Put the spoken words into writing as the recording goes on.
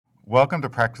Welcome to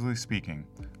Practically Speaking,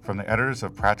 from the editors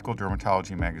of Practical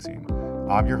Dermatology magazine.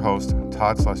 I'm your host,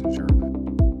 Todd Schlesinger.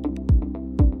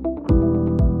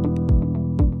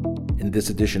 In this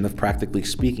edition of Practically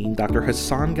Speaking, Dr.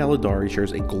 Hassan Galadari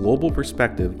shares a global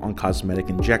perspective on cosmetic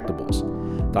injectables.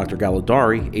 Dr.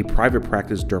 Galadari, a private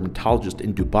practice dermatologist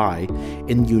in Dubai,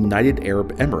 in the United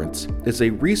Arab Emirates, is a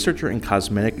researcher and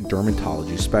cosmetic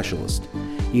dermatology specialist.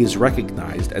 He is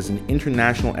recognized as an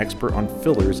international expert on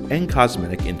fillers and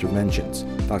cosmetic interventions.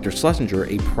 Dr. Schlesinger,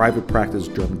 a private practice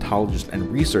dermatologist and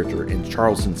researcher in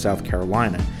Charleston, South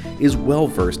Carolina, is well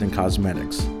versed in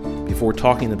cosmetics. Before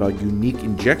talking about unique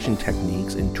injection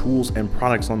techniques and tools and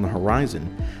products on the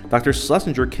horizon, Dr.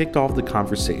 Schlesinger kicked off the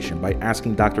conversation by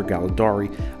asking Dr.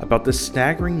 Galadari about the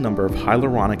staggering number of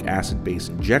hyaluronic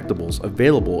acid-based injectables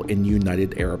available in the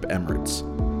United Arab Emirates.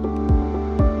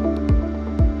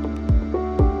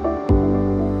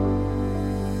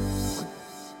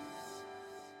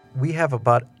 We have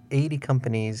about 80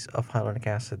 companies of hyaluronic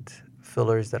acid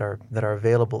fillers that are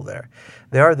available there.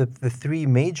 There are the three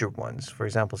major ones, for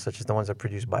example, such as the ones that are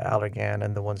produced by Allergan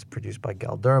and the ones produced by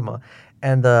Galderma.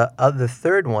 And the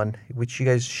third one, which you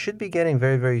guys should be getting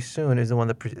very, very soon, is the one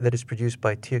that is produced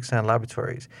by Hassan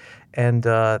Laboratories. And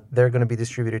they're going to be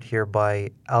distributed here by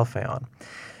Alphaon.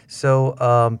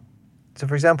 So,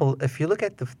 for example, if you look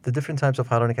at the different types of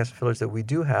hyaluronic acid fillers that we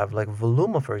do have, like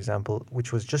Voluma, for example,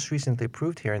 which was just recently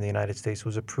approved here in the United States,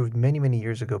 was approved many, many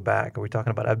years ago back. We're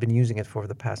talking about, I've been using it for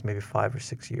the past maybe 5 or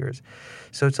 6 years.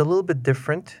 So it's a little bit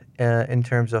different in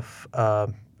terms of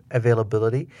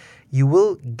availability. You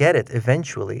will get it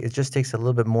eventually. It just takes a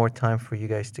little bit more time for you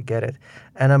guys to get it.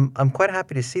 And I'm quite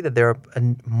happy to see that there are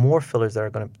more fillers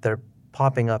that are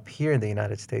popping up here in the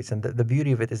United States. And the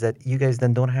beauty of it is that you guys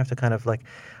then don't have to kind of like,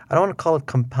 I don't want to call it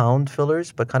compound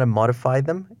fillers, but kind of modify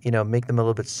them, make them a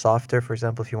little bit softer. For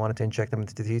example, if you wanted to inject them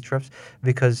into the teeth troughs,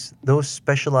 because those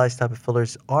specialized type of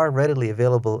fillers are readily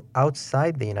available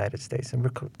outside the United States. And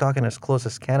we're talking as close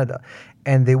as Canada.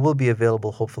 And they will be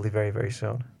available hopefully very, very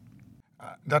soon.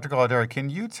 Dr. Galadari, can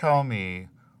you tell me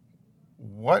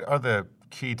what are the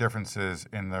key differences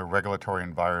in the regulatory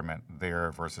environment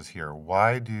there versus here?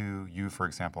 Why do you, for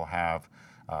example, have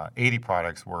 80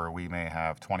 products where we may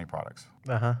have 20 products?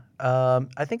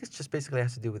 I think it just basically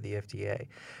has to do with the FDA.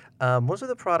 Most of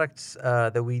the products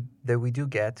that we do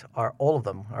get all of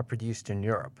them are produced in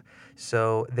Europe.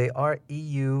 So they are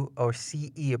EU or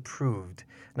CE approved.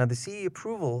 Now, the CE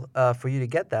approval, for you to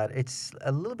get that, it's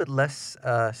a little bit less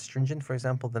stringent, for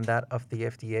example, than that of the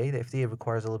FDA. The FDA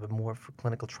requires a little bit more for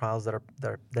clinical trials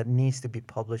that needs to be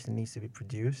published and needs to be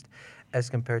produced as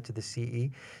compared to the CE.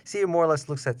 CE more or less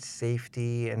looks at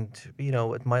safety and,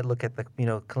 it might look at the,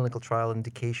 clinical trial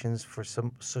indications for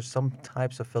some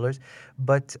types of fillers.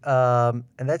 But, and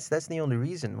that's the only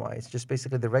reason why. It's just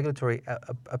basically the regulatory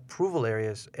approval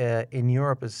areas in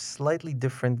Europe is slightly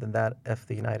different than that of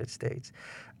the United States.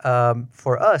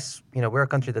 For us, we're a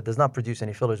country that does not produce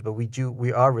any fillers, but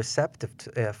we are receptive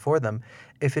for them.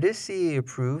 If it is CE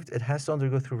approved, it has to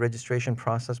undergo through registration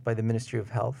process by the Ministry of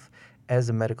Health as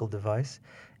a medical device.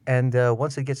 And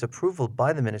once it gets approval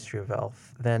by the Ministry of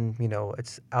Health, then,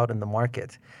 it's out in the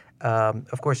market.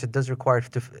 Of course, it does require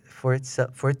for it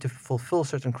to fulfill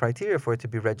certain criteria for it to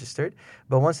be registered.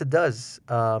 But once it does,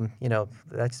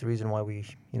 that's the reason why we,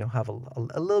 have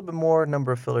a little bit more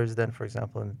number of fillers than, for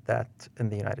example, in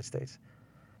the United States.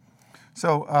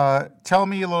 So tell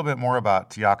me a little bit more about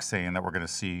Teoxane that we're going to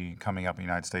see coming up in the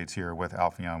United States here with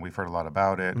Alphaon. We've heard a lot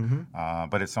about it,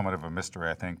 but it's somewhat of a mystery,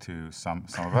 I think, to some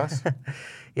of us.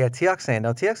 Yeah, Teoxane.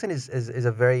 Now, Teoxane is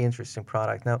a very interesting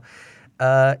product. Now,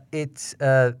 the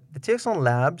Teoxane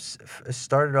Labs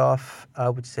started off, I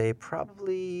would say,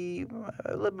 probably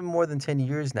a little bit more than 10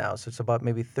 years now. So it's about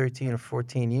maybe 13 or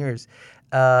 14 years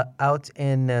out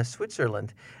in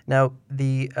Switzerland. Now,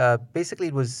 basically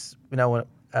it was,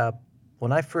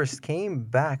 when I first came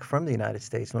back from the United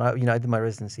States, when I did my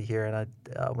residency here, and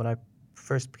when I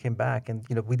first came back, and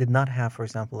we did not have, for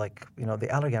example, like the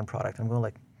Allergan product. I'm going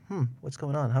like, what's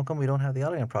going on? How come we don't have the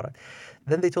Allergan product?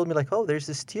 Then they told me like, oh, there's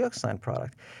this Teoxane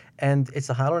product, and it's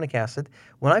a hyaluronic acid.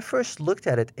 When I first looked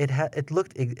at it,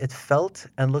 it felt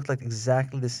and looked like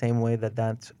exactly the same way than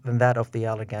that of the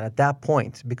Allergan at that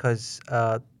point, because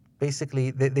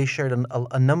basically, they shared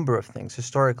a number of things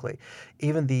historically.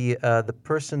 Even the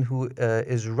person who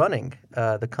is running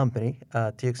the company,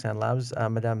 Teoxane Labs,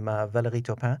 Madame Valérie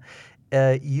Taupin,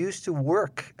 used to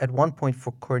work at one point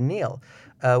for Cornell,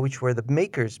 which were the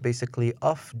makers basically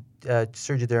of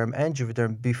Surgiderm and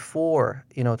Juvederm before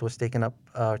it was taken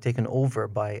over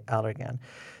by Allergan.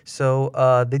 So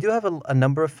they do have a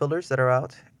number of fillers that are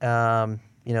out.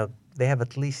 they have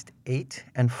at least 8,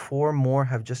 and 4 more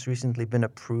have just recently been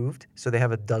approved. So they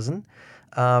have a dozen.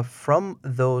 From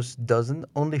those dozen,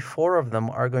 only 4 of them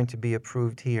are going to be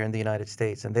approved here in the United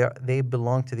States, and they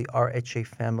belong to the RHA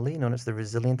family, known as the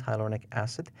resilient hyaluronic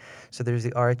acid. So there's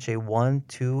the RHA 1,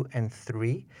 2, and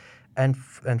 3, and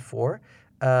 4.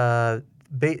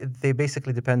 They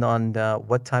basically depend on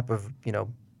what type of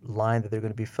line that they're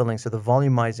going to be filling. So the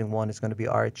volumizing one is going to be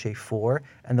RHA4,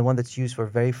 and the one that's used for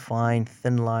very fine,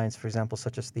 thin lines, for example,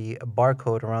 such as the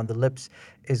barcode around the lips,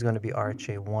 is going to be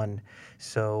RHA1.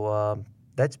 So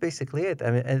that's basically it.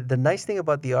 I mean, and the nice thing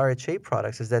about the RHA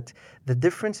products is that the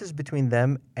differences between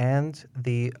them and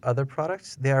the other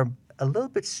products, they are a little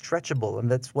bit stretchable, and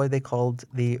that's why they called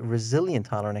the resilient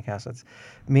hyaluronic acids,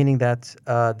 meaning that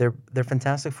they're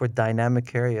fantastic for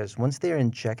dynamic areas. Once they're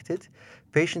injected,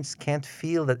 patients can't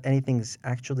feel that anything's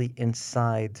actually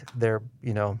inside their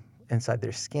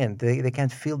skin. They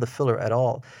can't feel the filler at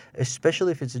all,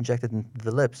 especially if it's injected into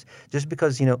the lips. Just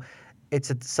because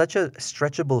it's such a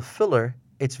stretchable filler,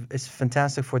 it's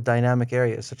fantastic for dynamic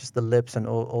areas such as the lips and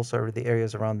also the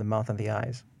areas around the mouth and the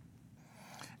eyes.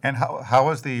 And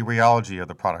how is the rheology of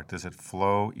the product? Does it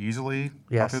flow easily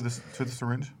Yes. through the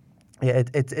syringe? Yeah,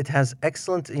 it has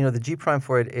excellent. The G prime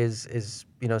for it is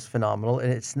phenomenal,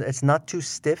 and it's not too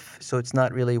stiff, so it's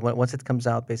not really once it comes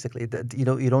out, basically, you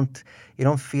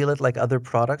don't feel it like other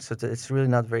products. So it's really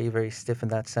not very, very stiff in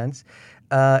that sense.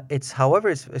 However,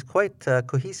 it's quite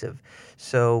cohesive.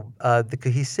 So the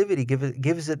cohesivity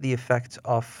gives it the effect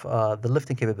of the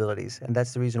lifting capabilities, and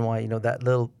that's the reason why that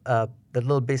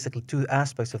little basically 2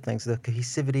 aspects of things, the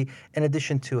cohesivity, in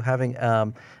addition to having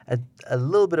a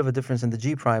little bit of a difference in the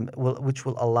G prime, which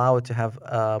will allow it to have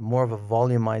more of a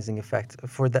volumizing effect.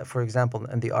 For example,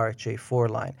 in the RHA4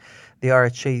 line, the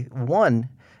RHA1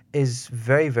 is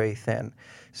very, very thin.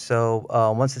 So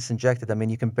once it's injected, I mean,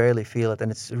 you can barely feel it, and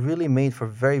it's really made for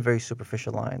very, very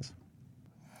superficial lines.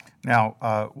 Now,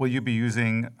 will you be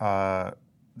using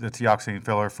the teoxane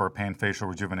filler for panfacial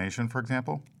rejuvenation, for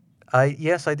example?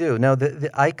 Yes, I do. Now,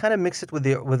 I kind of mix it with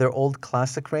their old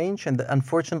classic range, and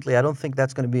unfortunately, I don't think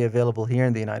that's going to be available here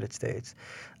in the United States.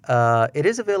 It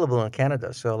is available in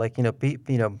Canada, so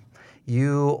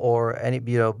you or any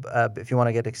if you want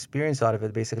to get experience out of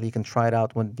it, basically you can try it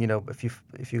out when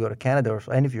if you go to Canada, or if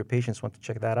any of your patients want to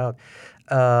check that out.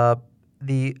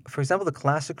 For example, the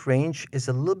classic range is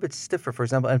a little bit stiffer, for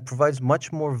example, and provides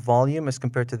much more volume as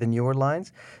compared to the newer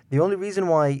lines. The only reason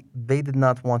why they did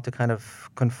not want to kind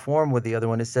of conform with the other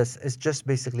one is just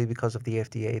basically because of the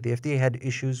FDA. The FDA had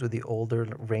issues with the older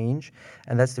range,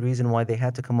 and that's the reason why they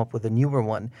had to come up with a newer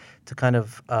one to kind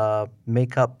of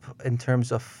make up in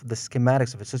terms of the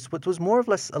schematics of it. So it was more or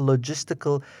less a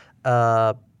logistical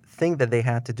thing that they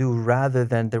had to do, rather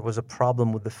than there was a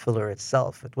problem with the filler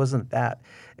itself. It wasn't that.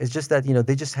 It's just that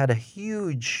they just had a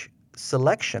huge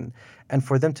selection, and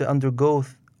for them to undergo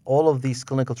all of these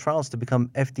clinical trials to become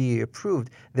FDA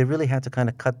approved, they really had to kind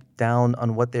of cut down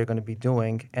on what they're going to be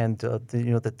doing, and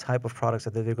the type of products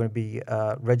that they're going to be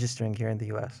registering here in the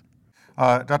U.S.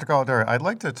 Dr. Galadari, I'd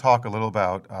like to talk a little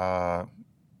about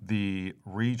the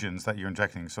regions that you're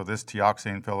injecting. So this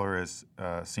teoxane filler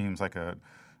seems like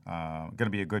going to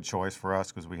be a good choice for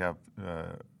us, because we have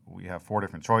 4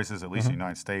 different choices, at least in the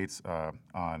United States,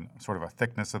 on sort of a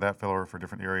thickness of that filler for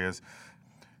different areas.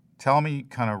 Tell me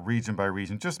kind of region by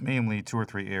region, just mainly 2 or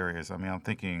 3 areas. I mean, I'm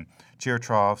thinking tear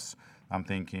troughs, I'm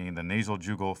thinking the nasal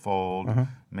jugal fold,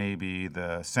 maybe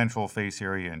the central face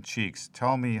area and cheeks.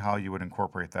 Tell me how you would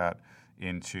incorporate that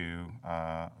into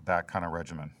that kind of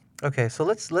regimen. Okay, so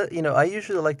I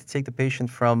usually like to take the patient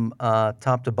from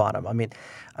top to bottom. I mean,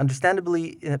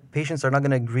 understandably, patients are not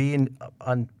going to agree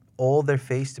on all their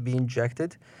face to be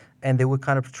injected, and they would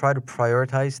kind of try to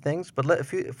prioritize things. But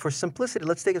for simplicity,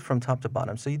 let's take it from top to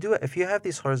bottom. So if you have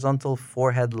these horizontal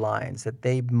forehead lines that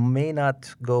they may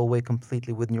not go away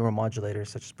completely with neuromodulators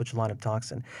such as botulinum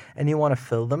toxin, and you want to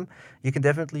fill them, you can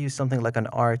definitely use something like an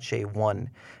RHA1.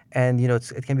 And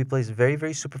it can be placed very,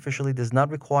 very superficially. Does not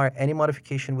require any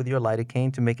modification with your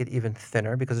lidocaine to make it even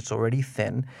thinner, because it's already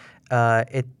thin.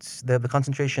 The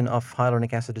concentration of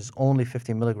hyaluronic acid is only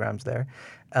 50 milligrams there.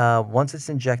 Once it's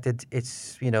injected,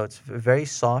 it's very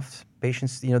soft.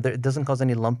 Patients, it doesn't cause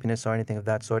any lumpiness or anything of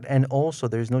that sort. And also,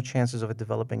 there's no chances of it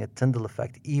developing a Tyndall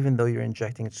effect, even though you're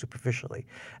injecting it superficially.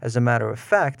 As a matter of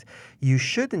fact, you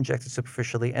should inject it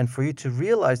superficially. And for you to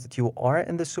realize that you are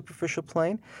in the superficial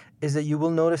plane is that you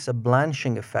will notice a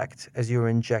blanching effect as you're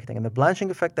injecting. And the blanching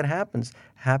effect that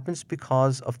happens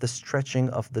because of the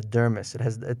stretching of the dermis.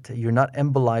 You're not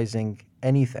embolizing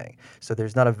anything. So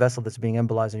there's not a vessel that's being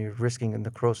embolized and you're risking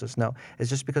necrosis. No, it's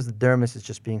just because the dermis is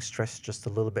just being stressed just a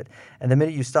little bit. And the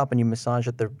minute you stop and you massage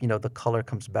it, the color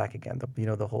comes back again.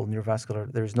 The whole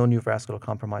neurovascular, there's no neurovascular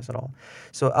compromise at all.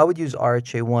 So I would use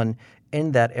RHA1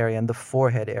 in that area, in the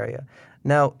forehead area.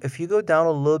 Now, if you go down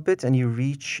a little bit and you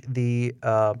reach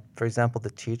for example, the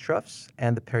T troughs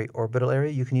and the periorbital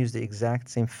area, you can use the exact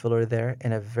same filler there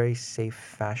in a very safe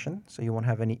fashion. So you won't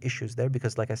have any issues there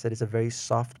because, like I said, it's a very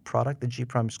soft product. The G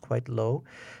prime is quite low,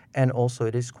 and also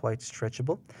it is quite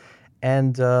stretchable.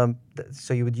 And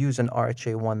so you would use an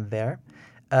RHA1 there.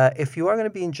 If you are going to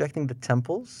be injecting the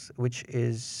temples, which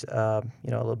is a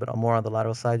little bit more on the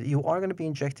lateral side, you are going to be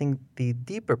injecting the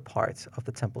deeper part of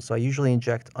the temple. So I usually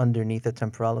inject underneath the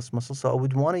temporalis muscle. So I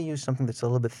would want to use something that's a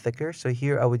little bit thicker. So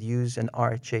here I would use an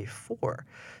RHA4.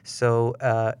 So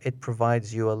it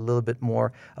provides you a little bit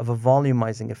more of a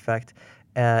volumizing effect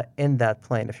in that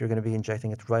plane if you're going to be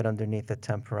injecting it right underneath the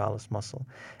temporalis muscle.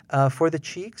 For the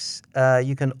cheeks,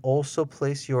 you can also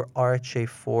place your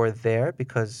RHA4 there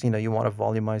because you want to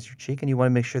volumize your cheek and you want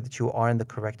to make sure that you are in the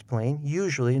correct plane.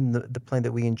 Usually, the plane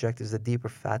that we inject is the deeper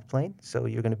fat plane, so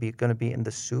you're going to be in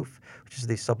the SOOF, which is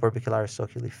the suborbicularis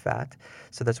oculi fat.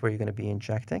 So that's where you're going to be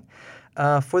injecting.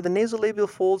 For the nasolabial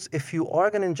folds, if you are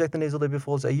going to inject the nasolabial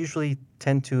folds, I usually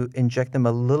tend to inject them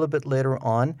a little bit later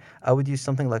on. I would use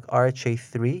something like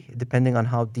RHA3, depending on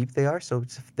how deep they are. So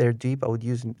if they're deep, I would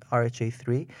use an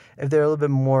RHA3. If they're a little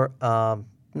bit more,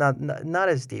 not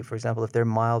as deep, for example, if they're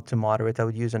mild to moderate, I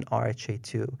would use an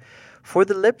RHA2. For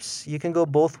the lips, you can go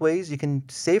both ways. You can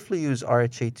safely use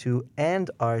RHA2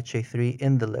 and RHA3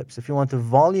 in the lips. If you want to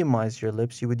volumize your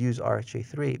lips, you would use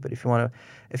RHA3. But if you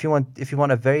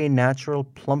want a very natural,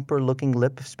 plumper looking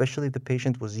lip, especially if the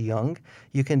patient was young,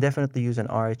 you can definitely use an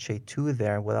RHA2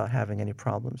 there without having any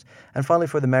problems. And finally,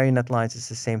 for the marionette lines, it's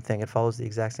the same thing. It follows the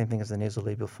exact same thing as the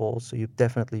nasolabial folds. So you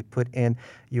definitely put in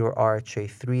your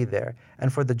RHA3 there.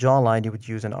 And for the jawline, you would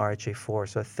use an RHA4,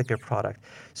 so a thicker product.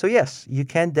 So yes, you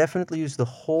can definitely use the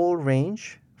whole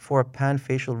range for a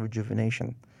pan-facial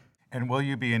rejuvenation. And will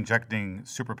you be injecting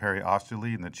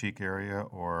supraperiosteally in the cheek area,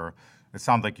 or it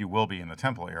sounds like you will be in the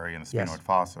temple area in the sphenoid Yes.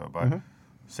 fossa, but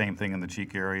same thing in the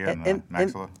cheek area and the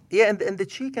maxilla? And the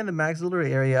cheek and the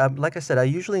maxillary area, like I said, I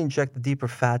usually inject the deeper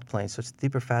fat plane, so it's the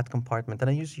deeper fat compartment, and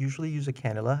I usually use a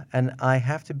cannula, and I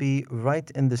have to be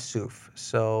right in the SOOF,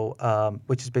 so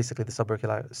which is basically the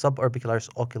suborbicularis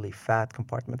oculi fat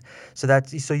compartment.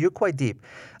 So you're quite deep.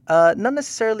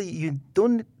 You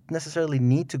don't necessarily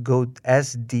need to go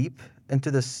as deep into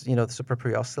this, the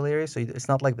supraperiosteal area. So it's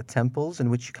not like the temples in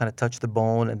which you kind of touch the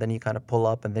bone and then you kind of pull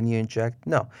up and then you inject.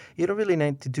 No, you don't really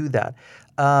need to do that.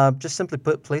 Just simply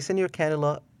place in your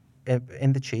cannula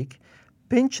in the cheek,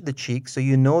 pinch the cheek so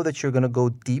you know that you're going to go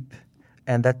deep,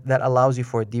 and that allows you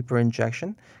for a deeper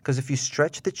injection. Because if you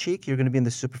stretch the cheek, you're going to be in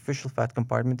the superficial fat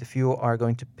compartment. If you are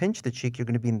going to pinch the cheek, you're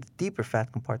going to be in the deeper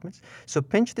fat compartments. So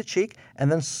pinch the cheek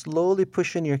and then slowly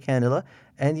push in your cannula,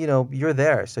 and you're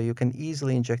there. So you can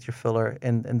easily inject your filler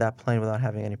in that plane without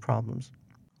having any problems.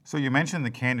 So you mentioned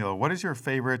the cannula. What is your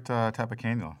favorite type of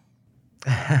cannula?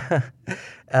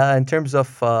 In terms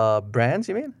of brands,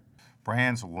 you mean?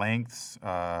 Brands, lengths,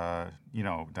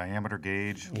 diameter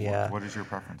gauge. Yeah. What is your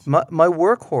preference? My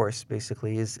workhorse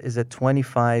basically is a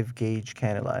 25 gauge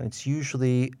cannula, and it's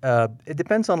usually it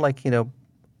depends on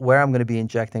where I'm going to be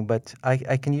injecting, but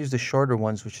I can use the shorter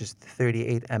ones, which is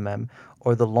 38 mm,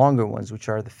 or the longer ones, which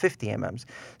are the 50 mm.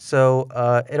 So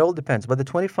it all depends. But the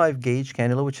 25 gauge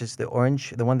cannula, which is the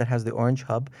one that has the orange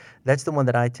hub, that's the one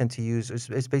that I tend to use.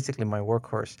 It's basically my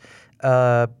workhorse.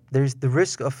 There's the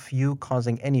risk of you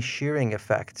causing any shearing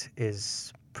effect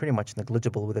is pretty much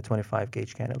negligible with a 25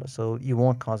 gauge cannula, so you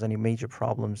won't cause any major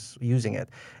problems using it.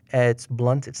 It's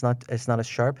blunt. It's not as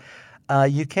sharp.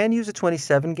 You can use a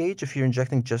 27 gauge if you're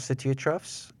injecting just the tear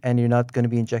troughs and you're not going to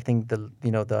be injecting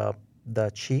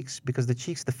the cheeks, because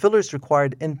the fillers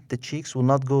required in the cheeks will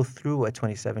not go through a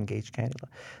 27 gauge cannula.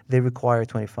 They require a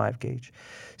 25 gauge.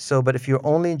 So, but if you're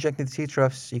only injecting the tear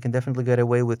troughs, you can definitely get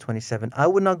away with 27. I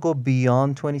would not go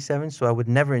beyond 27, so I would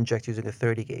never inject using a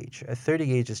 30 gauge. A 30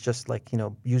 gauge is just like,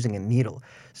 using a needle.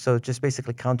 So just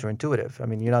basically counterintuitive. I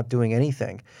mean, you're not doing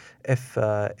anything if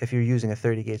you're using a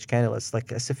 30 gauge cannula. It's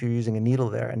like as if you're using a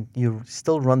needle there, and you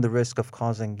still run the risk of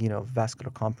causing, vascular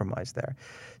compromise there.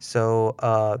 So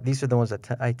these are the ones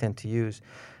that I tend to use.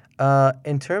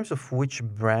 In terms of which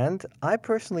brand, I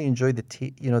personally enjoy the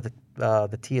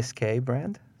TSK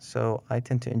brand. So I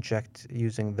tend to inject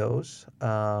using those.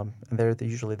 And they're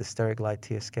usually the Steriglide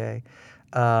TSK.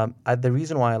 The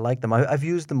reason why I like them, I've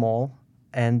used them all,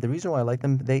 and the reason why I like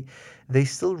them, they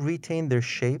still retain their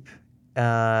shape,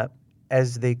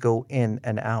 as they go in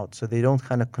and out. So they don't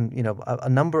kind of, a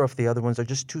number of the other ones are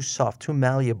just too soft, too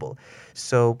malleable.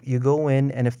 So you go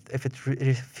in, and if it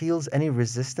feels any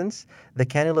resistance, the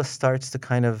cannula starts to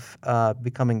kind of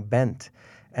becoming bent.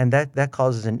 And that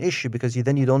causes an issue because you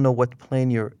don't know what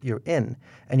plane you're in,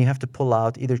 and you have to pull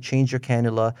out, either change your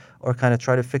cannula or kind of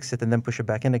try to fix it and then push it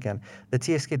back in again. The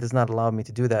TSK does not allow me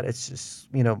to do that. It's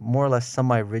just more or less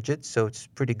semi-rigid, so it's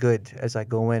pretty good as I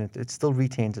go in. It still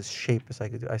retains its shape as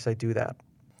I do that.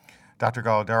 Dr.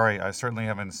 Galadari, I certainly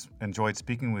have enjoyed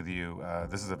speaking with you.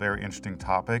 This is a very interesting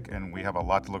topic, and we have a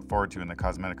lot to look forward to in the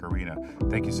cosmetic arena.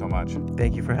 Thank you so much.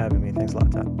 Thank you for having me. Thanks a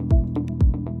lot, Todd.